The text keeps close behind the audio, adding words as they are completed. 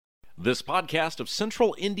This podcast of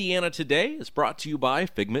Central Indiana Today is brought to you by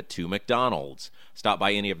Figment 2 McDonald's. Stop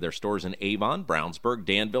by any of their stores in Avon, Brownsburg,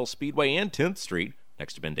 Danville, Speedway, and 10th Street,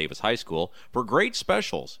 next to Ben Davis High School, for great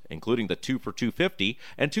specials, including the 2 for $2.50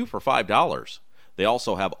 and 2 for $5. They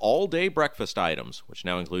also have all-day breakfast items, which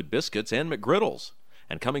now include biscuits and McGriddles.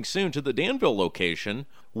 And coming soon to the Danville location,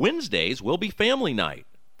 Wednesdays will be family night.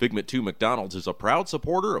 Figment 2 McDonald's is a proud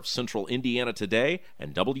supporter of Central Indiana Today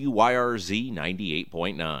and WYRZ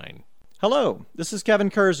 98.9. Hello, this is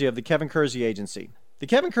Kevin Kersey of the Kevin Kersey Agency. The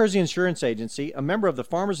Kevin Kersey Insurance Agency, a member of the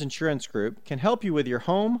Farmers Insurance Group, can help you with your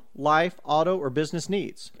home, life, auto, or business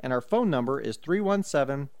needs. And our phone number is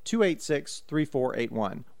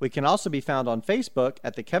 317-286-3481. We can also be found on Facebook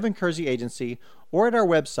at the Kevin Kersey Agency or at our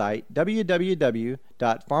website,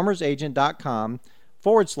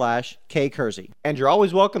 www.farmersagent.com/K Kersey. And you're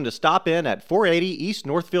always welcome to stop in at 480 East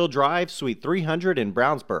Northfield Drive, Suite 300 in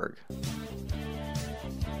Brownsburg.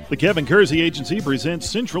 The Kevin Kersey Agency presents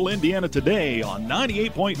Central Indiana Today on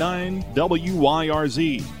 98.9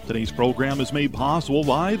 WYRZ. Today's program is made possible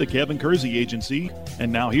by the Kevin Kersey Agency.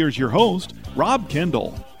 And now here's your host, Rob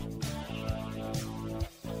Kendall.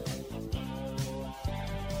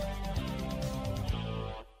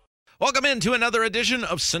 Welcome into another edition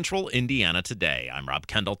of Central Indiana Today. I'm Rob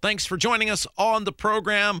Kendall. Thanks for joining us on the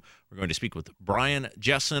program. We're going to speak with Brian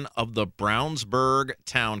Jessen of the Brownsburg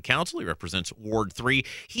Town Council. He represents Ward 3.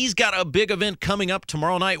 He's got a big event coming up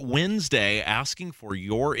tomorrow night, Wednesday, asking for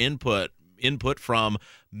your input from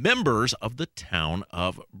members of the town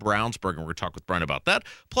of Brownsburg. And we're going to talk with Brian about that,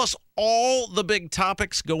 plus all the big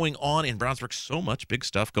topics going on in Brownsburg. So much big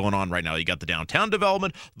stuff going on right now. You got the downtown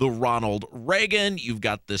development, the Ronald Reagan, you've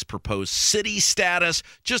got this proposed city status,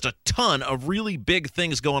 just a ton of really big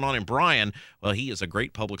things going on. And Brian, well, he is a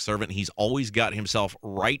great public servant. He's always got himself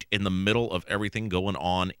right in the middle of everything going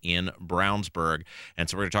on in Brownsburg. And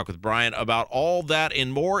so we're going to talk with Brian about all that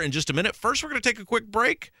and more in just a minute. First, we're going to take a quick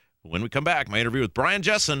break. When we come back, my interview with Brian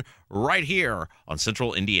Jessen right here on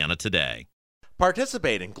Central Indiana Today.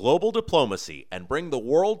 Participate in global diplomacy and bring the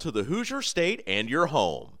world to the Hoosier State and your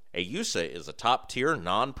home. AUSA is a top-tier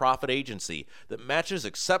nonprofit agency that matches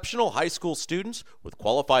exceptional high school students with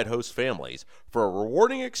qualified host families for a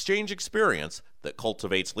rewarding exchange experience that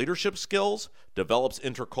cultivates leadership skills, develops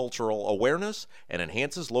intercultural awareness, and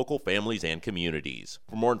enhances local families and communities.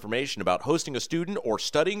 For more information about hosting a student or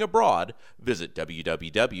studying abroad, visit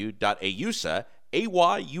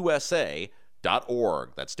www.ayusa.org.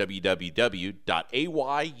 That's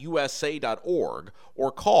www.ayusa.org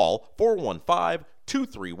or call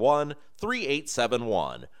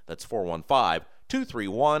 415-231-3871. That's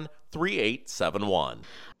 415-231-3871.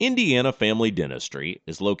 Indiana Family Dentistry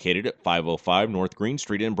is located at 505 North Green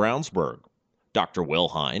Street in Brownsburg. Dr. Will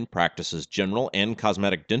Hine practices general and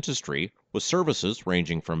cosmetic dentistry with services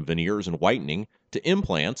ranging from veneers and whitening to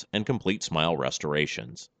implants and complete smile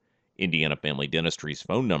restorations. Indiana Family Dentistry's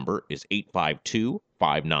phone number is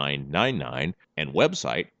 852-5999 and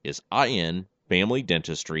website is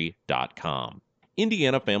infamilydentistry.com.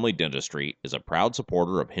 Indiana Family Dentistry is a proud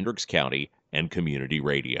supporter of Hendricks County and community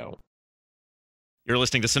radio. You're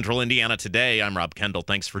listening to Central Indiana Today. I'm Rob Kendall.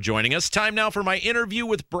 Thanks for joining us. Time now for my interview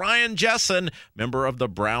with Brian Jessen, member of the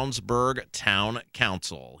Brownsburg Town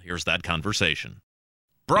Council. Here's that conversation.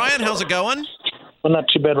 Brian, how's it going? Well, not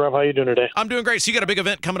too bad, Rob. How are you doing today? I'm doing great. So you got a big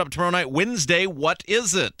event coming up tomorrow night, Wednesday. What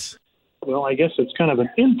is it? Well, I guess it's kind of an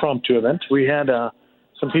impromptu event. We had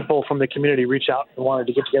some people from the community reach out and wanted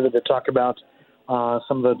to get together to talk about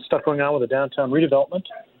some of the stuff going on with the downtown redevelopment.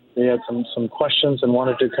 They had some questions and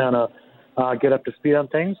wanted to kind of get up to speed on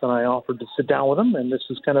things, and I offered to sit down with them, and this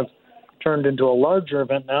has kind of turned into a larger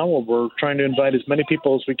event now where we're trying to invite as many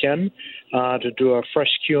people as we can to do a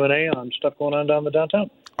fresh Q&A on stuff going on down the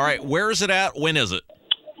downtown. All right, where is it at? When is it?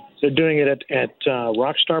 They're doing it at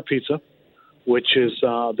Rockstar Pizza, which is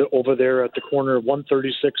over there at the corner of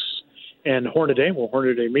 136 and Hornaday. Well,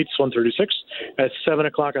 Hornaday meets 136 at 7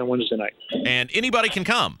 o'clock on Wednesday night. And anybody can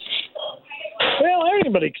come. Well,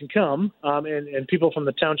 anybody can come, and people from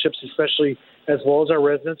the townships, especially as well as our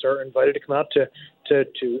residents, are invited to come out to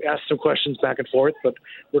ask some questions back and forth. But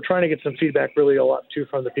we're trying to get some feedback really a lot, too,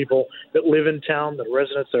 from the people that live in town, the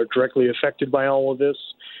residents that are directly affected by all of this,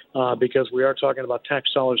 because we are talking about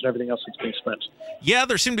tax dollars and everything else that's being spent. Yeah,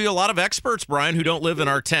 there seem to be a lot of experts, Brian, who don't live in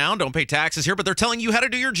our town, don't pay taxes here, but they're telling you how to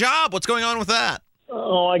do your job. What's going on with that?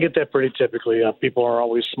 Oh, I get that pretty typically. People are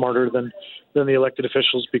always smarter than the elected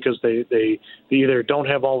officials because they either don't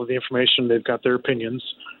have all of the information, they've got their opinions,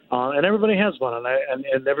 and everybody has one,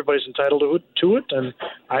 and everybody's entitled to it. And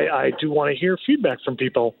I do want to hear feedback from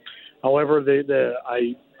people. However,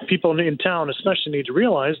 people in town especially need to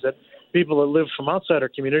realize that people that live from outside our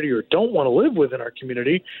community or don't want to live within our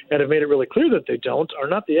community and have made it really clear that they don't are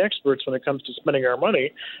not the experts when it comes to spending our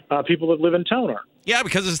money. People that live in town are. Yeah,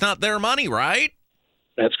 because it's not their money, right?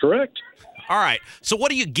 That's correct. All right. So what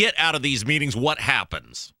do you get out of these meetings? What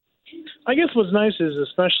happens? I guess what's nice is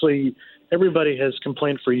especially everybody has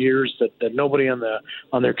complained for years that nobody on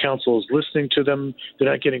their council is listening to them. They're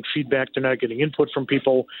not getting feedback. They're not getting input from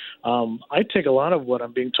people. I take a lot of what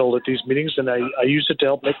I'm being told at these meetings, and I use it to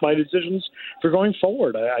help make my decisions for going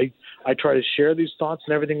forward. I try to share these thoughts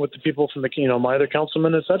and everything with the people from my other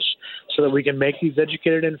councilmen and such, so that we can make these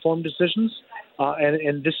educated, informed decisions.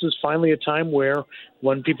 And this is finally a time where,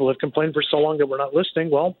 when people have complained for so long that we're not listening,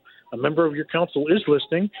 well, a member of your council is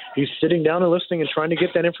listening. He's sitting down and listening and trying to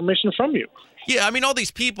get that information from you. Yeah, I mean, all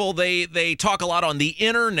these people, they talk a lot on the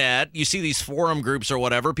internet. You see these forum groups or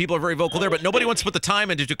whatever. People are very vocal there, but nobody wants to put the time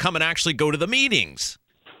into to come and actually go to the meetings.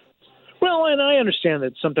 Well, and I understand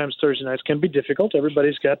that sometimes Thursday nights can be difficult.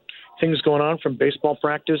 Everybody's got things going on, from baseball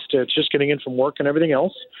practice to just getting in from work and everything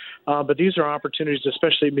else. But these are opportunities,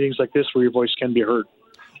 especially at meetings like this, where your voice can be heard.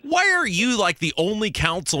 Why are you like the only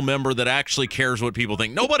council member that actually cares what people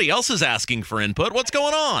think? Nobody else is asking for input. What's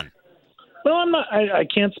going on? Well, I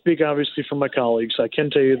can't speak, obviously, for my colleagues. I can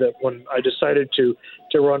tell you that when I decided to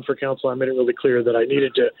run for council, I made it really clear that I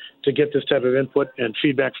needed to get this type of input and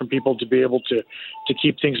feedback from people to be able to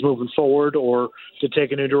keep things moving forward or to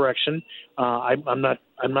take a new direction. I'm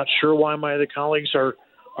not sure why my other colleagues are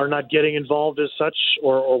not getting involved as such,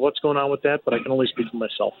 or what's going on with that, but I can only speak for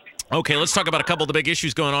myself. Okay, let's talk about a couple of the big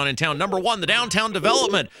issues going on in town. Number one, the downtown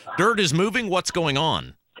development. Dirt is moving. What's going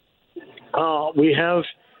on? We have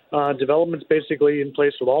developments basically in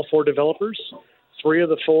place with all 4 developers. 3 of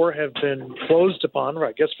the 4 have been closed upon, or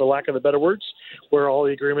I guess for lack of the better words, where all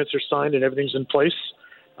the agreements are signed and everything's in place.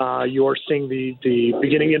 You are seeing the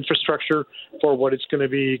beginning infrastructure for what is going to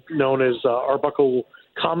be known as Arbuckle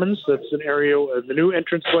Commons. That's an area, the new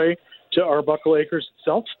entranceway to Arbuckle Acres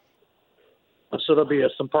itself. So there'll be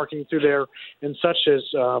some parking through there and such, as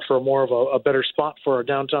for more of a better spot for our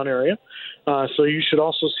downtown area. So you should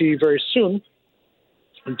also see very soon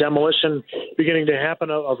demolition beginning to happen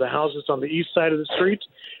of the houses on the east side of the street,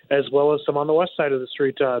 as well as some on the west side of the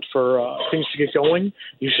street for things to get going.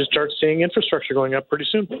 You should start seeing infrastructure going up pretty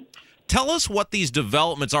soon. Tell us what these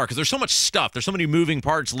developments are, because there's so much stuff. There's so many moving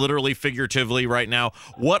parts, literally, figuratively, right now.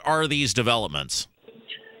 What are these developments?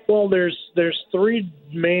 Well, there's 3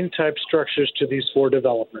 main type structures to these 4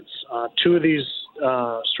 developments. 2 of these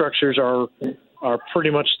structures are pretty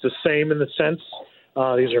much the same in the sense.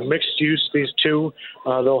 These are mixed use, these 2.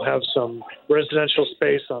 They'll have some residential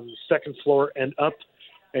space on the second floor and up,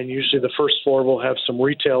 and usually the first floor will have some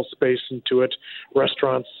retail space into it,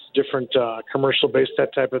 restaurants, different commercial-based,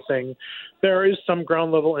 that type of thing. There is some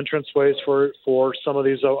ground-level entranceways for some of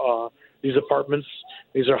these apartments.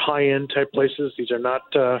 These are high-end type places. These are not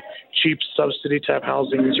cheap subsidy type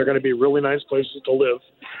housing. These are going to be really nice places to live,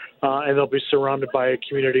 and they'll be surrounded by a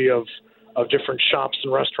community of different shops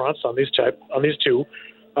and restaurants on these 2.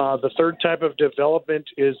 The third type of development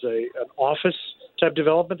is an office type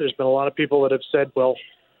development. There's been a lot of people that have said, well,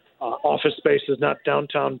 office space is not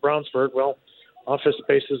downtown Brownsburg. Well, office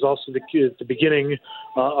space is also the beginning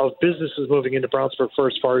of businesses moving into Brownsburg for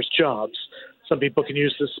as far as jobs. Some people can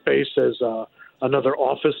use this space as another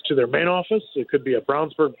office to their main office. It could be a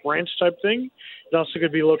Brownsburg branch type thing. It also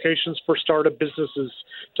could be locations for startup businesses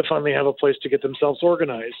to finally have a place to get themselves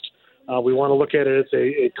organized. We want to look at it as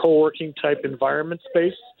a co-working type environment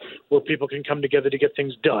space where people can come together to get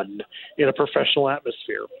things done in a professional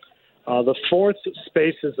atmosphere. The 4th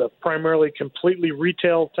space is a primarily completely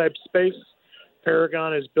retail type space.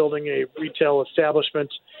 Paragon is building a retail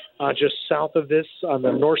establishment just south of this on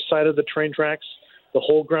the north side of the train tracks. The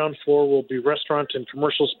whole ground floor will be restaurant and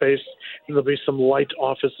commercial space, and there'll be some light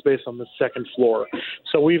office space on the second floor.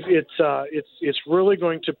 So it's really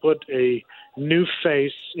going to put a new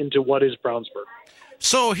face into what is Brownsburg.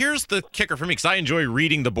 So here's the kicker for me, because I enjoy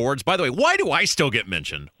reading the boards. By the way, why do I still get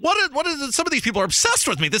mentioned? What is it? Some of these people are obsessed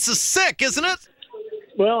with me. This is sick, isn't it?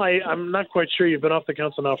 Well, I'm not quite sure. You've been off the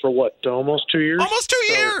council now for what, almost 2 years? Almost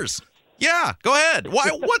 2 years. Yeah, go ahead.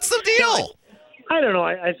 Why? What's the deal? I don't know.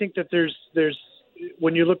 I think that there's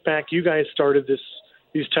when you look back, you guys started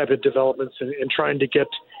these type of developments and trying to get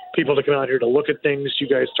people to come out here to look at things. You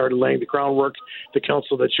guys started laying the groundwork. The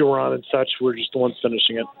council that you were on and such, we're just the ones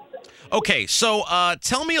finishing it. Okay, so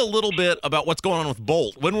tell me a little bit about what's going on with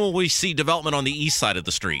Bolt. When will we see development on the east side of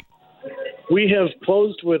the street? We have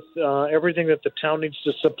closed with everything that the town needs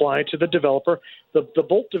to supply to the developer. The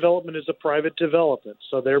Bolt development is a private development,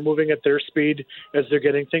 so they're moving at their speed as they're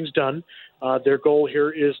getting things done. Their goal here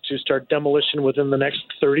is to start demolition within the next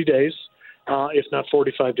 30 days, if not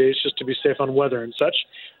 45 days, just to be safe on weather and such.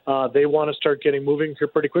 They want to start getting moving here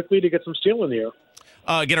pretty quickly to get some steel in the air.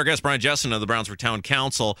 Again, our guest, Brian Jessen of the Brownsburg Town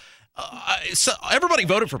Council. So everybody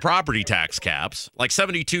voted for property tax caps, like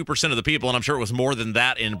 72% of the people, and I'm sure it was more than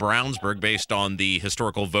that in Brownsburg based on the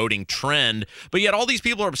historical voting trend. But yet all these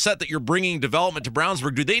people are upset that you're bringing development to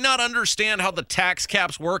Brownsburg. Do they not understand how the tax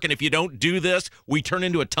caps work? And if you don't do this, we turn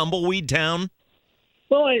into a tumbleweed town?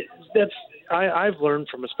 Well, I've learned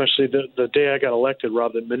from especially the day I got elected,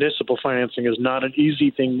 Rob, that municipal financing is not an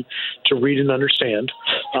easy thing to read and understand.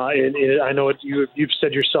 And I know you've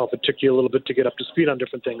said yourself it took you a little bit to get up to speed on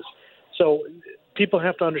different things. So people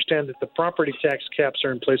have to understand that the property tax caps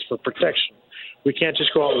are in place for protection. We can't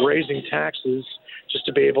just go out raising taxes just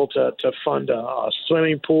to be able to fund a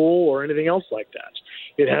swimming pool or anything else like that.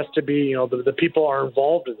 It has to be, the people are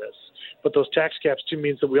involved in this. But those tax caps too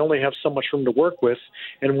means that we only have so much room to work with,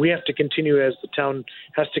 and we have to continue as the town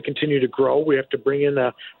has to continue to grow. We have to bring in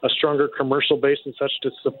a stronger commercial base and such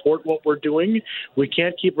to support what we're doing. We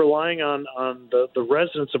can't keep relying on the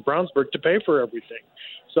residents of Brownsburg to pay for everything.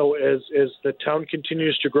 So as the town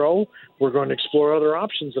continues to grow, we're going to explore other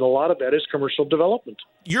options, and a lot of that is commercial development.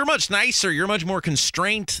 You're much nicer. You're much more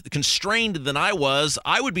constrained than I was.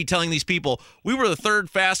 I would be telling these people, we were the third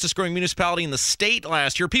fastest growing municipality in the state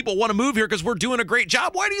last year. People want to move here because we're doing a great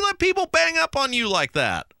job. Why do you let people bang up on you like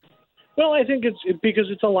that? Well, I think it's because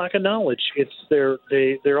it's a lack of knowledge. It's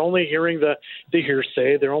they're only hearing the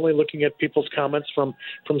hearsay. They're only looking at people's comments from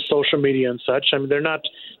social media and such. I mean, they're not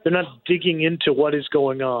digging into what is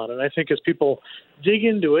going on. And I think as people dig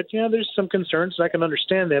into it, there's some concerns, and I can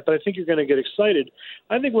understand that, but I think you're going to get excited.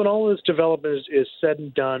 I think when all this development is said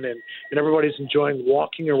and done and everybody's enjoying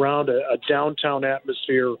walking around a downtown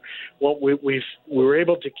atmosphere, well, we were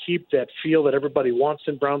able to keep that feel that everybody wants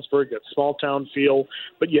in Brownsburg, that small town feel,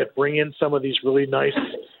 but yet bring in some of these really nice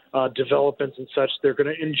developments and such. They're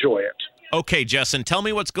going to enjoy it. Okay, Jessen, tell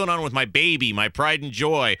me what's going on with my baby, my pride and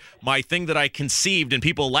joy, my thing that I conceived and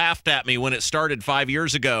people laughed at me when it started 5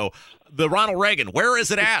 years ago. The Ronald Reagan, where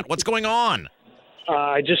is it at? What's going on?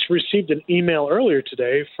 I just received an email earlier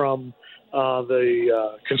today from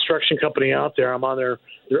the construction company out there. I'm on their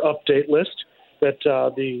update list that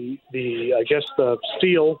I guess the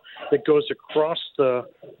steel that goes across the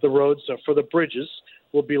roads for the bridges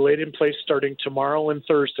will be laid in place starting tomorrow and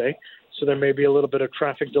Thursday. So there may be a little bit of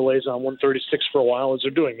traffic delays on 136 for a while as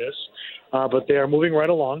they're doing this. But they are moving right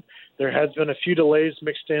along. There has been a few delays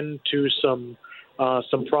mixed into some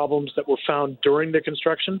problems that were found during the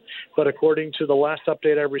construction. But according to the last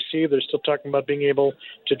update I received, they're still talking about being able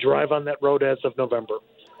to drive on that road as of November.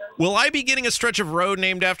 Will I be getting a stretch of road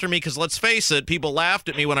named after me? Because let's face it, people laughed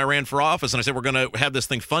at me when I ran for office, and I said we're going to have this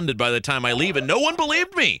thing funded by the time I leave, and no one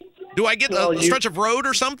believed me. Do I get a stretch of road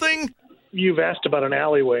or something? You've asked about an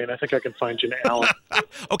alleyway, and I think I can find you an alley.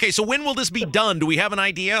 Okay, so when will this be done? Do we have an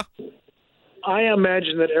idea? I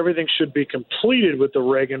imagine that everything should be completed with the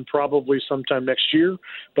Reagan probably sometime next year,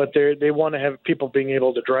 but they want to have people being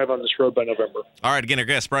able to drive on this road by November. All right, again, our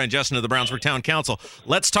guest, Brian Jessen of the Brownsburg Town Council.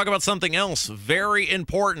 Let's talk about something else very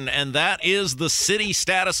important, and that is the city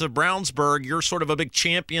status of Brownsburg. You're sort of a big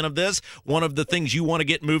champion of this, one of the things you want to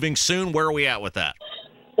get moving soon. Where are we at with that?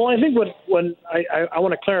 Well, I think when I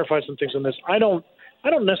want to clarify some things on this. I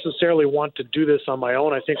don't necessarily want to do this on my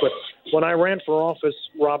own. I think when I ran for office,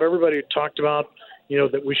 Rob, everybody talked about,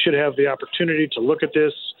 that we should have the opportunity to look at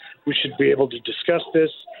this. We should be able to discuss this.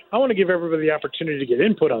 I want to give everybody the opportunity to get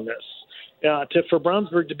input on this. For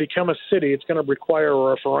Brownsburg to become a city, it's going to require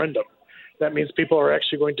a referendum. That means people are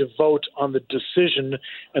actually going to vote on the decision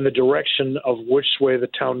and the direction of which way the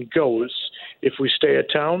town goes. If we stay a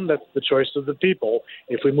town, that's the choice of the people.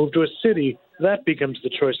 If we move to a city, that becomes the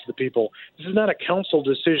choice of the people. This is not a council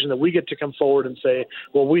decision that we get to come forward and say,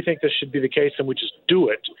 well, we think this should be the case, and we just do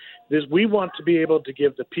it. We want to be able to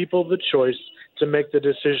give the people the choice to make the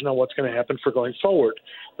decision on what's going to happen for going forward.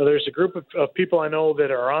 Now, there's a group of people I know that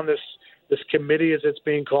are on this committee, as it's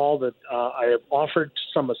being called, that I have offered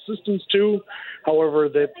some assistance to. However,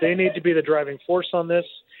 that they need to be the driving force on this,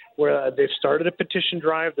 where they've started a petition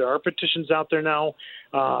drive. There are petitions out there now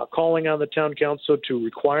calling on the town council to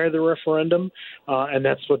require the referendum, and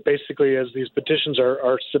that's what basically, as these petitions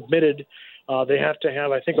are submitted, they have to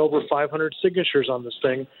have, I think, over 500 signatures on this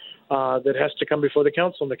thing that has to come before the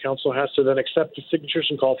council, and the council has to then accept the signatures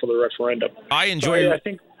and call for the referendum. I enjoy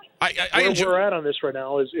Where we're at on this right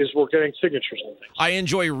now is we're getting signatures on things. I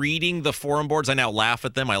enjoy reading the forum boards. I now laugh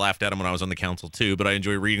at them. I laughed at them when I was on the council too, but I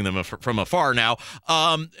enjoy reading them from afar now.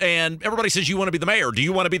 And everybody says you want to be the mayor. Do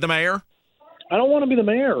you want to be the mayor? I don't want to be the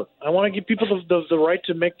mayor. I want to give people the right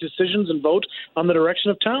to make decisions and vote on the direction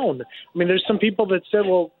of town. I mean, there's some people that said,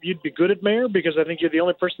 well, you'd be good at mayor because I think you're the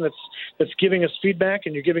only person that's giving us feedback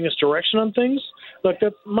and you're giving us direction on things. Look,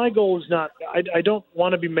 my goal is not – I don't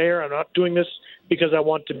want to be mayor. I'm not doing this because I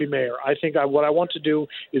want to be mayor. I think what I want to do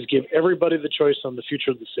is give everybody the choice on the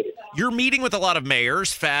future of the city. You're meeting with a lot of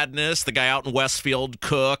mayors, Fadness, the guy out in Westfield,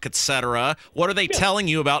 Cook, et cetera. What are they telling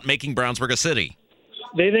you about making Brownsburg a city?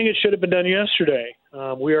 They think it should have been done yesterday.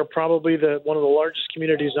 We are probably one of the largest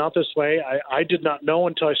communities out this way. I did not know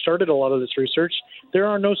until I started a lot of this research. There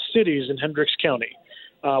are no cities in Hendricks County.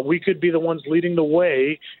 We could be the ones leading the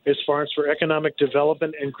way as far as for economic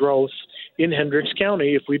development and growth in Hendricks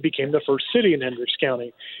County if we became the first city in Hendricks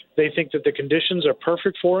County. They think that the conditions are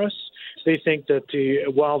perfect for us. They think that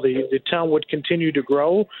while the town would continue to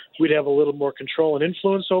grow, we'd have a little more control and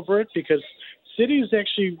influence over it because cities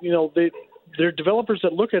actually, they're developers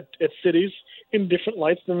that look at cities in different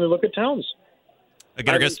lights than they look at towns. I've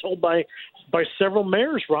been told by several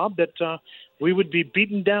mayors, Rob, that we would be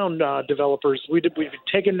beating down developers. We'd be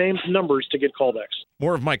taking names and numbers to get callbacks.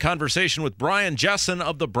 More of my conversation with Brian Jessen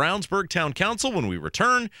of the Brownsburg Town Council when we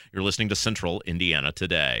return. You're listening to Central Indiana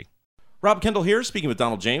Today. Rob Kendall here, speaking with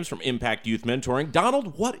Donald James from Impact Youth Mentoring.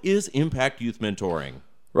 Donald, what is Impact Youth Mentoring?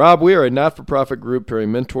 Rob, we are a not-for-profit group pairing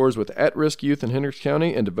mentors with at-risk youth in Hendricks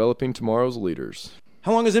County and developing tomorrow's leaders.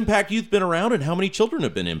 How long has Impact Youth been around and how many children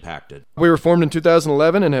have been impacted? We were formed in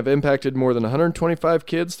 2011 and have impacted more than 125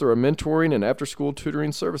 kids through our mentoring and after-school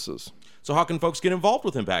tutoring services. So how can folks get involved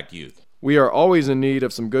with Impact Youth? We are always in need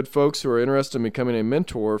of some good folks who are interested in becoming a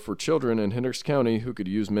mentor for children in Hendricks County who could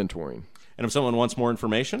use mentoring. And if someone wants more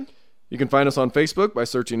information? You can find us on Facebook by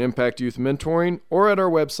searching Impact Youth Mentoring or at our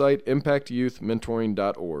website,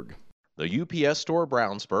 impactyouthmentoring.org. The UPS Store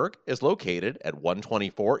Brownsburg is located at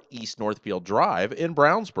 124 East Northfield Drive in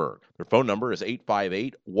Brownsburg. Their phone number is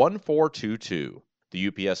 858-1422. The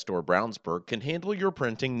UPS Store Brownsburg can handle your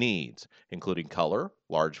printing needs, including color,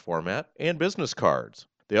 large format, and business cards.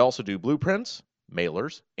 They also do blueprints,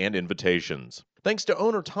 mailers, and invitations. Thanks to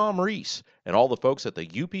owner Tom Reese and all the folks at the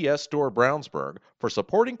UPS Store Brownsburg for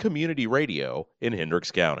supporting community radio in Hendricks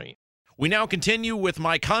County. We now continue with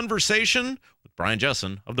my conversation with Brian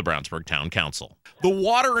Jessen of the Brownsburg Town Council. The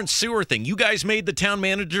water and sewer thing, you guys made the town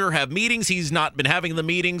manager have meetings. He's not been having the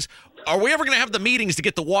meetings. Are we ever going to have the meetings to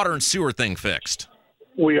get the water and sewer thing fixed?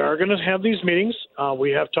 We are going to have these meetings.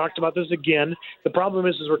 We have talked about this again. The problem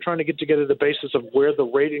is we're trying to get together the basis of where the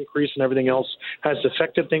rate increase and everything else has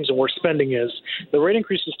affected things and where spending is. The rate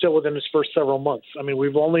increase is still within its first several months. I mean,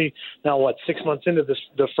 we've only now, 6 months into the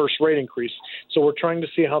first rate increase. So we're trying to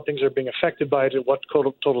see how things are being affected by it and what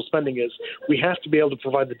total spending is. We have to be able to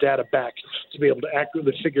provide the data back to be able to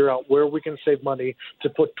accurately figure out where we can save money to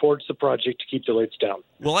put towards the project to keep the rates down.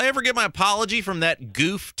 Will I ever get my apology from that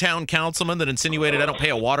goof town councilman that insinuated I don't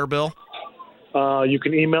pay a water bill? You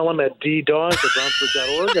can email him at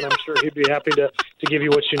ddawes@brownsburg.org, and I'm sure he'd be happy to give you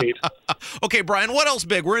what you need. Okay, Brian, what else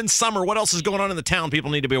big? We're in summer. What else is going on in the town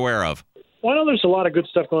people need to be aware of? Well, I know there's a lot of good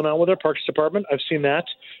stuff going on with our Parks Department. I've seen that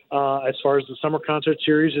as far as the summer concert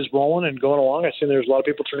series is rolling and going along. I've seen there's a lot of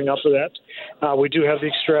people turning out for that. We do have the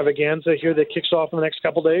extravaganza here that kicks off in the next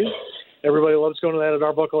couple days. Everybody loves going to that at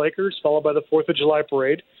Arbuckle Acres, followed by the 4th of July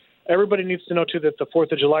Parade. Everybody needs to know, too, that the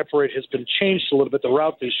 4th of July Parade has been changed a little bit, the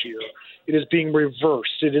route this year. It is being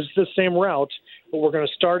reversed. It is the same route, but we're going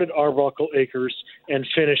to start at Arbuckle Acres and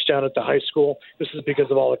finish down at the high school. This is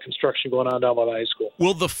because of all the construction going on down by the high school.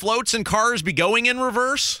 Will the floats and cars be going in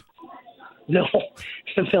reverse? No,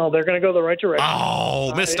 they're going to go the right direction.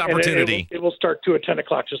 Oh, missed opportunity. It will start at 10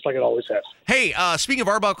 o'clock just like it always has. Hey, speaking of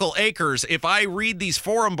Arbuckle Acres, if I read these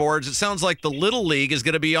forum boards, it sounds like the Little League is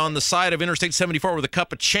going to be on the side of Interstate 74 with a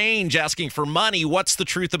cup of change asking for money. What's the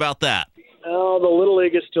truth about that? The Little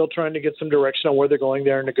League is still trying to get some direction on where they're going.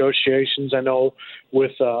 There are negotiations, I know,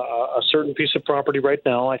 with a certain piece of property right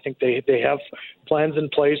now. I think they have plans in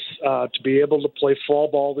place to be able to play fall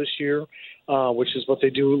ball this year, which is what they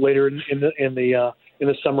do later in the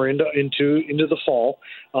summer into the fall.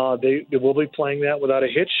 They will be playing that without a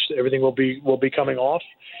hitch. Everything will be coming off.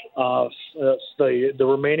 The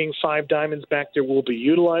remaining 5 diamonds back there will be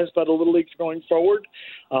utilized by the Little League going forward.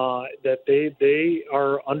 That they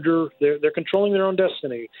are they're controlling their own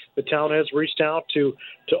destiny. The town has reached out to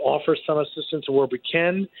offer some assistance where we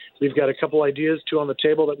can. We've got a couple ideas too on the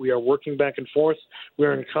table that we are working back and forth.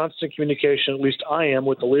 We're in constant communication, at least I am,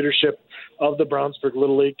 with the leadership of the Brownsburg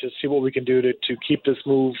Little League to see what we can do to keep this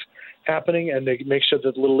move happening and they make sure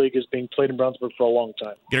that Little League is being played in Brownsburg for a long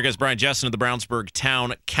time. Get our guest Brian Jessen of the Brownsburg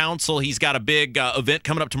Town Council. He's got a big event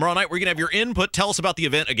coming up tomorrow night. We're going to have your input. Tell us about the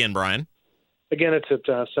event again, Brian. Again, it's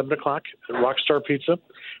at 7 o'clock at Rockstar Pizza.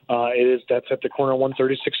 That's at the corner of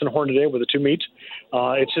 136 and Hornaday where the two meet.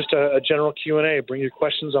 It's just a general Q&A. Bring your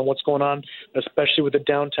questions on what's going on, especially with the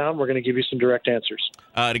downtown. We're going to give you some direct answers.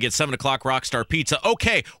 To get 7 o'clock Rockstar Pizza.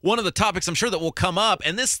 Okay, one of the topics I'm sure that will come up,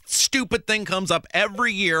 and this stupid thing comes up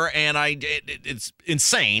every year, and it's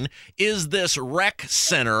insane, is this rec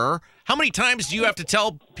center. How many times do you have to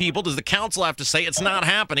tell people, does the council have to say it's not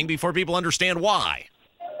happening before people understand why?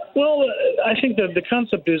 Well, I think that the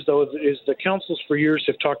concept is the councils for years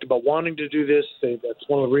have talked about wanting to do this. That's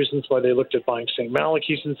one of the reasons why they looked at buying St.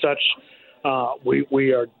 Malachy's and such. We've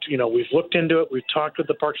looked into it. We've talked with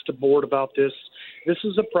the Parks Board about this. This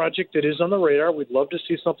is a project that is on the radar. We'd love to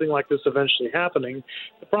see something like this eventually happening.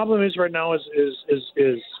 The problem is right now is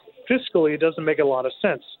fiscally it doesn't make a lot of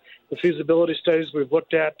sense. The feasibility studies we've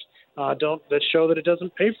looked at that show that it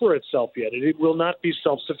doesn't pay for itself yet. It will not be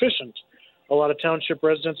self-sufficient. A lot of township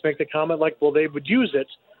residents make the comment like, well, they would use it.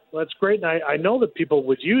 Well, that's great, and I know that people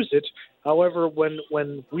would use it. However, when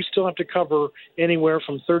we still have to cover anywhere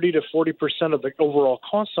from 30 to 40% of the overall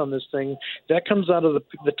costs on this thing, that comes out of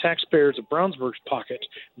the taxpayers of Brownsburg's pocket.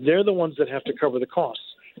 They're the ones that have to cover the costs.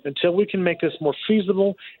 Until we can make this more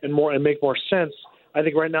feasible and make more sense, I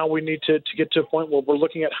think right now we need to get to a point where we're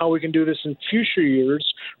looking at how we can do this in future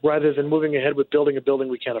years rather than moving ahead with building a building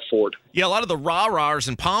we can't afford. Yeah, a lot of the rah-rahs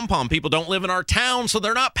and pom-pom people don't live in our town, so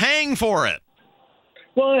they're not paying for it.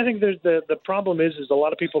 Well, I think the problem is a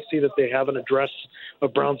lot of people see that they have an address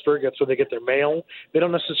of Brownsburg. That's where they get their mail. They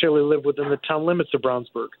don't necessarily live within the town limits of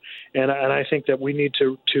Brownsburg. And I think that we need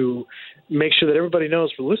to make sure that everybody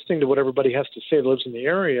knows we're listening to what everybody has to say that lives in the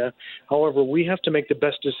area. However, we have to make the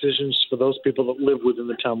best decisions for those people that live within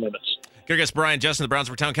the town limits. Good guest, Brian Jessen, the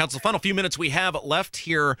Brownsburg Town Council. Final few minutes we have left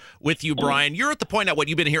here with you, Brian. You're at the point now,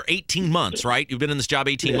 you've been here 18 months, right? You've been in this job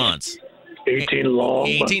 18 months. 18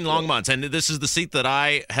 long months. And this is the seat that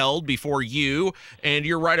I held before you. And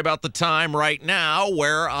you're right about the time right now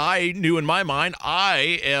where I knew in my mind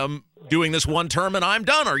I am doing this one term and I'm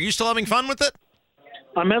done. Are you still having fun with it?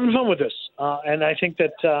 I'm having fun with this. And I think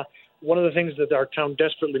that one of the things that our town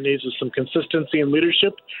desperately needs is some consistency in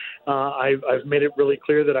leadership. I've made it really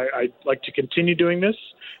clear that I'd like to continue doing this.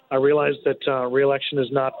 I realize that re-election is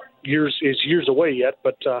years away yet,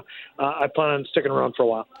 but I plan on sticking around for a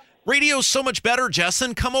while. Radio's so much better,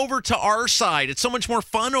 Jessen. Come over to our side. It's so much more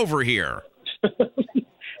fun over here.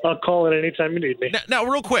 I'll call it anytime you need me. Now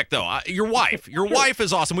real quick, though, your wife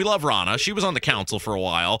is awesome. We love Rana. She was on the council for a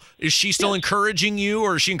while. Is she still encouraging you,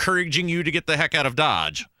 or is she encouraging you to get the heck out of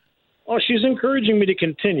Dodge? Oh, she's encouraging me to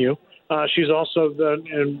continue. She's also,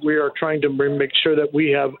 and we are trying to make sure that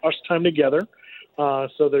we have us time together.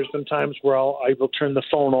 So there's been times where I will turn the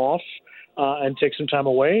phone off and take some time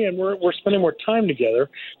away, and we're spending more time together.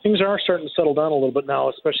 Things are starting to settle down a little bit now,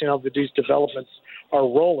 especially now that these developments are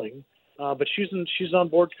rolling. But she's on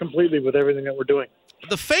board completely with everything that we're doing.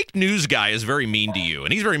 The fake news guy is very mean to you,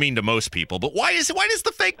 and he's very mean to most people. But why does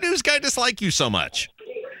the fake news guy dislike you so much?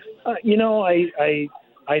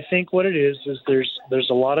 I think what it is there's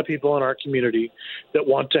a lot of people in our community that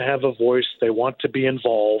want to have a voice. They want to be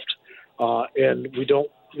involved, and we're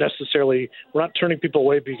not turning people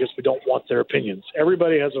away because we don't want their opinions.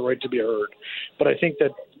 Everybody has a right to be heard. But I think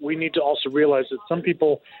that we need to also realize that some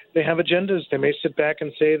people, they have agendas. They may sit back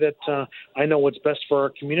and say that I know what's best for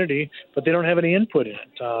our community, but they don't have any input in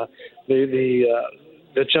it.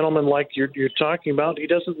 The gentleman like you're talking about, he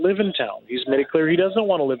doesn't live in town. He's made it clear he doesn't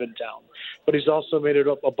want to live in town. But he's also made it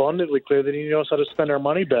abundantly clear that he knows how to spend our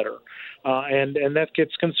money better. And that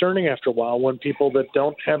gets concerning after a while when people that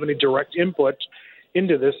don't have any direct input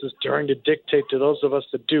into this is trying to dictate to those of us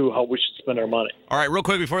that do how we should spend our money. All right, real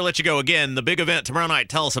quick before we let you go, again, the big event tomorrow night.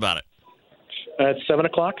 Tell us about it. At 7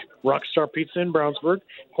 o'clock, Rockstar Pizza in Brownsburg,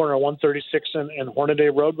 corner of 136 and Hornaday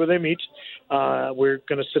Road where they meet. We're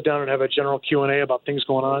going to sit down and have a general Q&A about things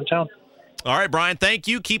going on in town. All right, Brian, thank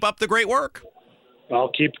you. Keep up the great work.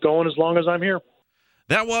 I'll keep going as long as I'm here.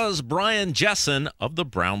 That was Brian Jessen of the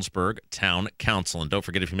Brownsburg Town Council. And don't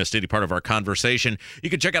forget, if you missed any part of our conversation, you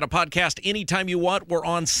can check out a podcast anytime you want. We're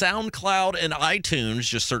on SoundCloud and iTunes.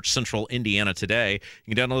 Just search Central Indiana Today.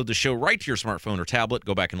 You can download the show right to your smartphone or tablet.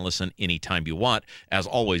 Go back and listen anytime you want. As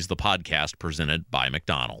always, the podcast presented by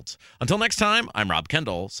McDonald's. Until next time, I'm Rob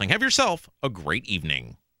Kendall saying have yourself a great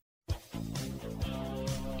evening.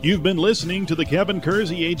 You've been listening to the Kevin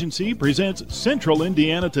Kersey Agency presents Central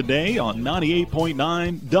Indiana Today on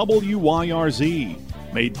 98.9 WYRZ.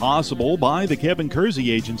 Made possible by the Kevin Kersey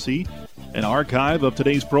Agency An archive of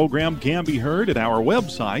today's program can be heard at our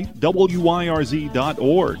website,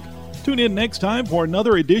 wyrz.org. Tune in next time for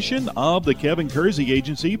another edition of the Kevin Kersey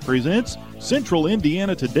Agency presents Central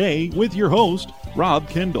Indiana Today with your host, Rob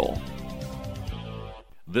Kendall.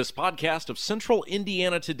 This podcast of Central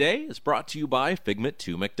Indiana Today is brought to you by Figment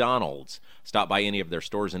 2 McDonald's. Stop by any of their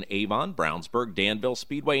stores in Avon, Brownsburg, Danville,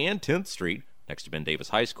 Speedway, and 10th Street, next to Ben Davis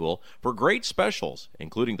High School, for great specials,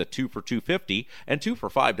 including the 2 for $2.50 and 2 for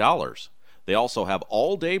 $5. They also have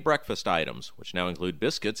all-day breakfast items, which now include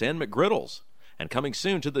biscuits and McGriddles. And coming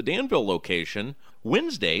soon to the Danville location,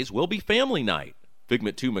 Wednesdays will be family night.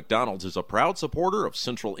 Figment 2 McDonald's is a proud supporter of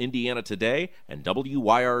Central Indiana Today and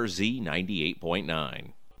WYRZ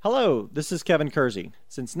 98.9. Hello, this is Kevin Kersey.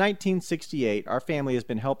 Since 1968, our family has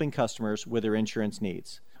been helping customers with their insurance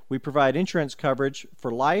needs. We provide insurance coverage for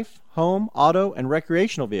life, home, auto, and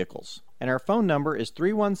recreational vehicles. And our phone number is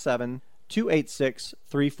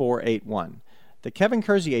 317-286-3481. The Kevin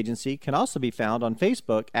Kersey Agency can also be found on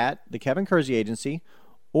Facebook at The Kevin Kersey Agency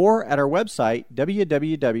or at our website,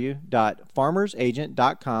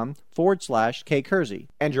 www.farmersagent.com/kkersey.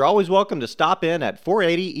 And you're always welcome to stop in at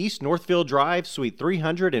 480 East Northfield Drive, Suite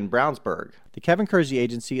 300 in Brownsburg. The Kevin Kersey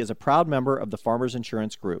Agency is a proud member of the Farmers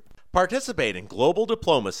Insurance Group. Participate in global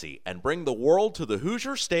diplomacy and bring the world to the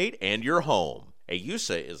Hoosier State and your home.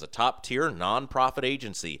 AUSA is a top-tier nonprofit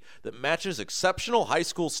agency that matches exceptional high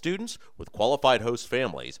school students with qualified host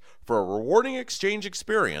families for a rewarding exchange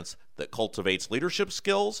experience that cultivates leadership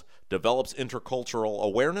skills, develops intercultural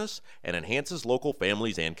awareness, and enhances local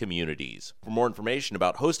families and communities. For more information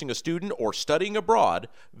about hosting a student or studying abroad,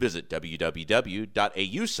 visit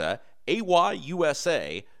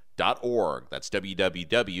www.ayusa.org. That's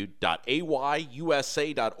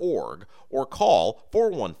www.ayusa.org or call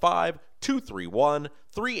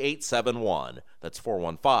 415-231-3871. That's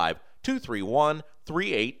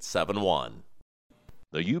 415-231-3871.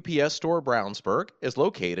 The UPS Store Brownsburg is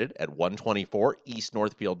located at 124 East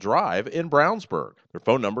Northfield Drive in Brownsburg. Their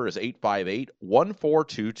phone number is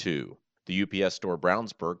 858-1422. The UPS Store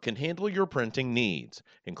Brownsburg can handle your printing needs,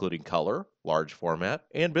 including color, large format,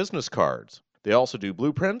 and business cards. They also do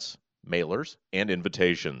blueprints, mailers, and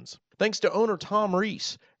invitations. Thanks to owner Tom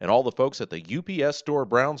Reese and all the folks at the UPS Store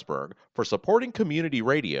Brownsburg for supporting community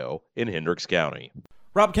radio in Hendricks County.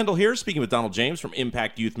 Rob Kendall here, speaking with Donald James from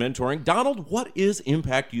Impact Youth Mentoring. Donald, what is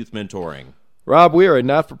Impact Youth Mentoring? Rob, we are a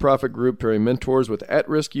not-for-profit group pairing mentors with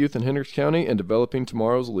at-risk youth in Hendricks County and developing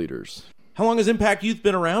tomorrow's leaders. How long has Impact Youth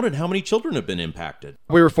been around, and how many children have been impacted?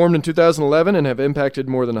 We were formed in 2011 and have impacted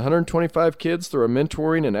more than 125 kids through our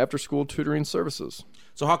mentoring and after-school tutoring services.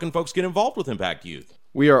 So how can folks get involved with Impact Youth?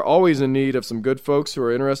 We are always in need of some good folks who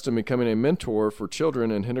are interested in becoming a mentor for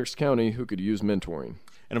children in Hendricks County who could use mentoring.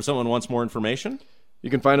 And if someone wants more information? You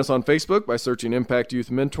can find us on Facebook by searching Impact Youth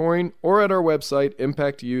Mentoring or at our website,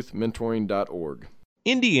 impactyouthmentoring.org.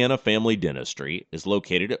 Indiana Family Dentistry is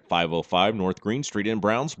located at 505 North Green Street in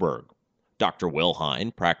Brownsburg. Dr. Will Hine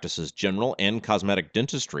practices general and cosmetic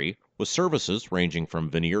dentistry with services ranging from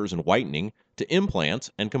veneers and whitening to implants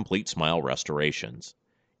and complete smile restorations.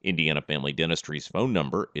 Indiana Family Dentistry's phone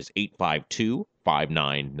number is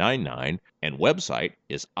 852-5999 and website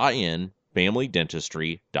is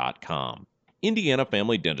infamilydentistry.com. Indiana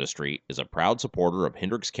Family Dentistry is a proud supporter of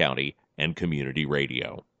Hendricks County and community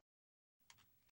radio.